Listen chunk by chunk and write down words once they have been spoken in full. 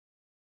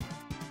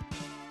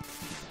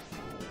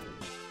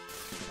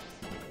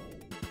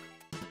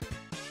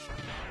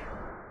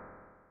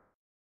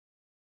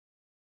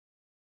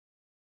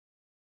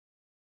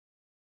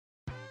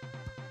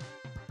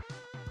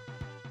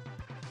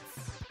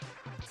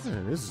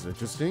This is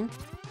interesting.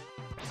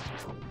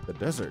 The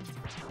desert.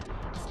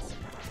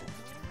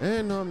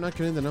 And no, I'm not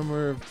getting the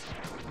number of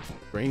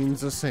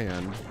grains of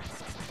sand.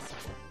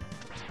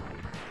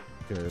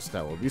 Because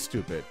that would be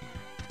stupid.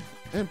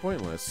 And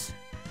pointless.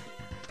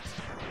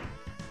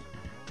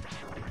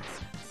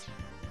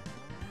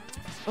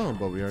 Oh,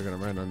 but we are going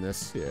to ride on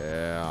this.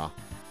 Yeah.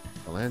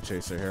 The land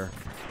chaser here.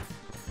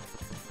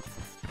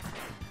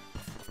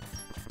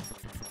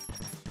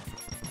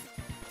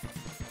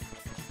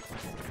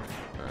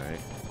 Alright.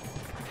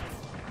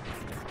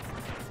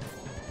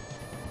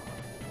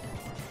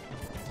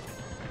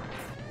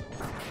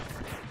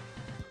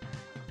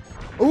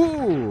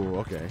 Ooh,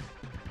 okay.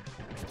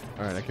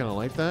 Alright, I kind of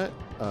like that.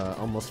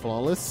 Almost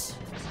flawless.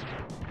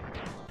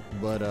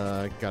 But,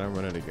 gotta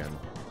run it again.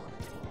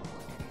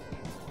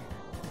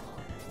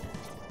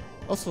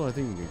 Also, I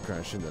think you can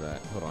crash into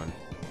that. Hold on.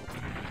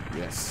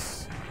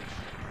 Yes.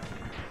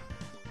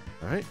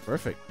 Alright,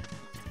 perfect.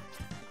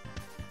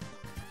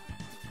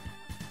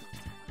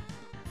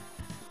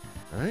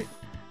 Alright.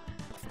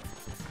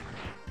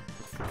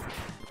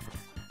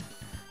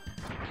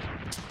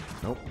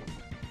 Nope.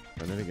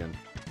 Run it again.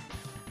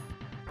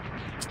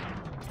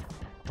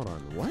 Hold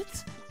on,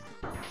 what?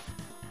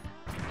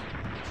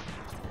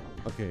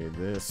 Okay,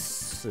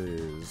 this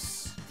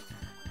is...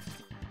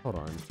 Hold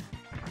on.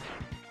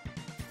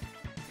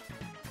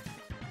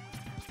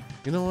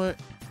 You know what?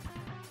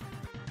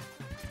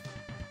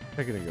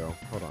 Take it and go.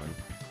 Hold on.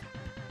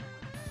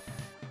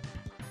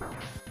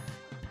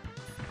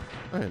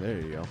 Alright, there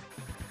you go.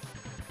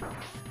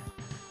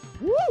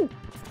 Woo!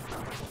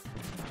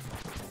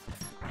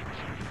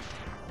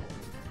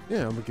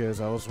 Yeah,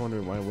 because I was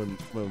wondering why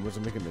it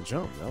wasn't making the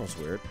jump. That was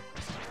weird.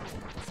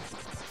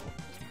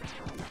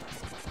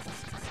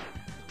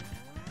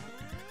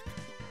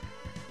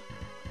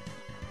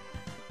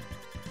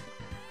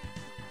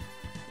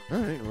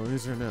 Alright, well,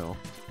 he's there now.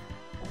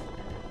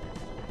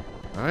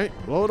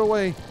 Alright, blow it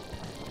away.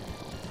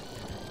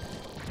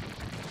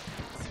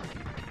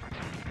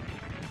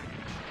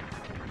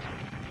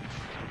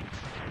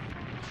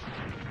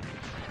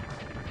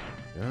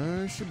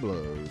 There she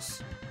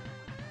blows.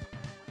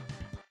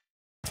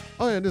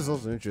 Oh yeah, this is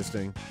also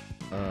interesting.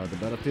 The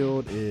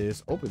battlefield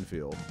is open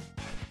field.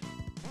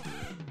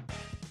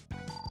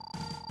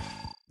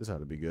 This ought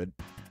to be good.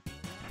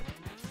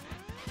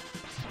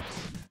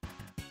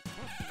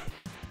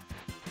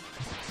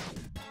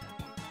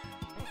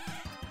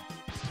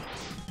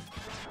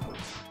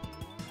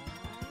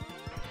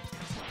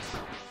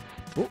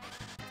 Oh.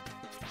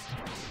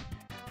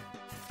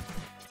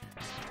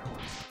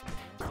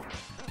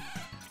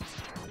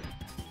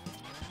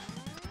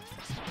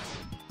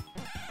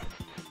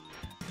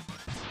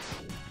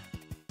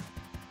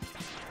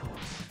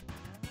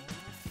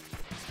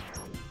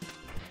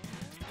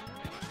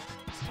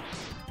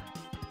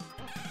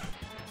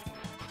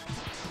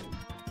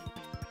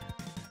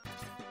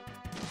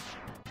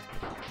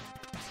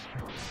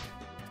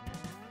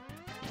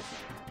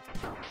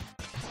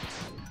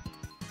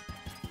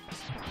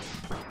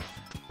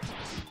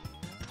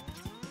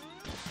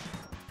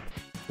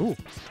 Ooh.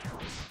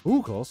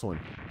 Ooh, close one.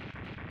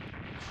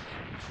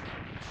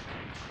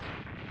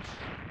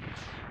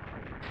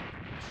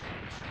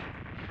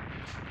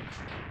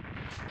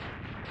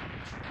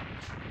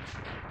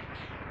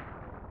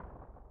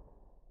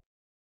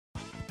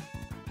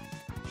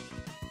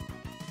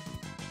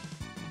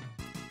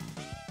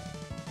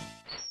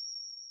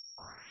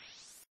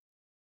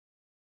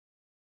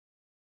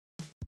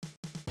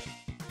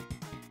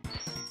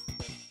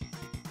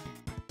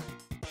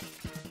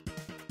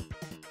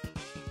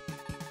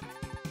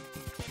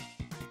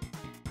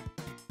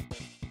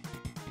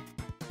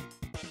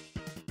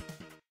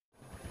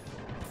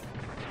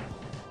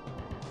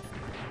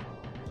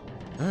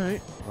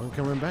 Alright, I'm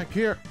coming back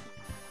here.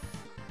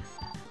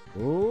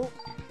 Oh.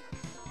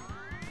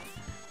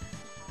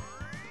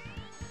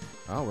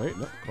 Oh, wait,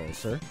 no,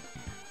 closer.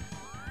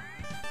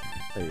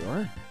 There you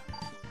are.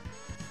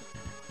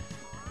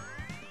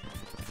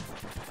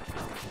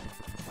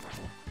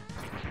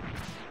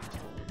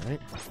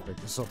 Alright, break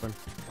this open.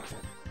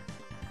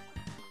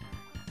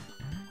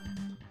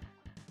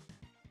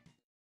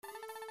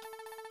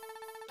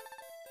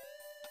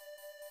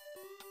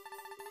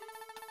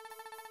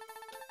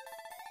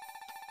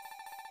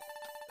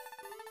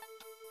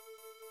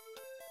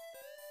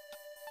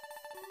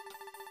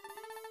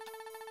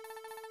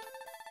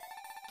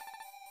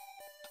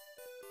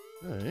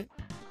 Alright.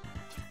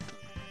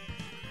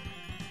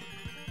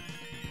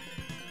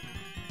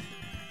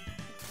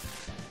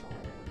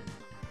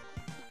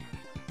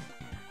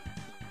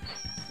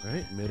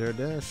 Alright, mid-air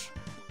dash.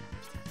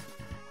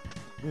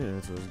 Yeah,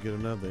 so it's good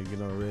enough that you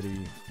can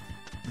already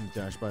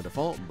dash by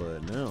default,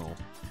 but now,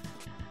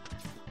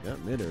 yeah,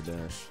 mid-air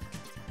dash.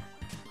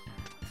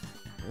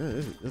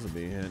 Yeah, this will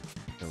be a hint.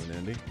 Coming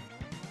handy.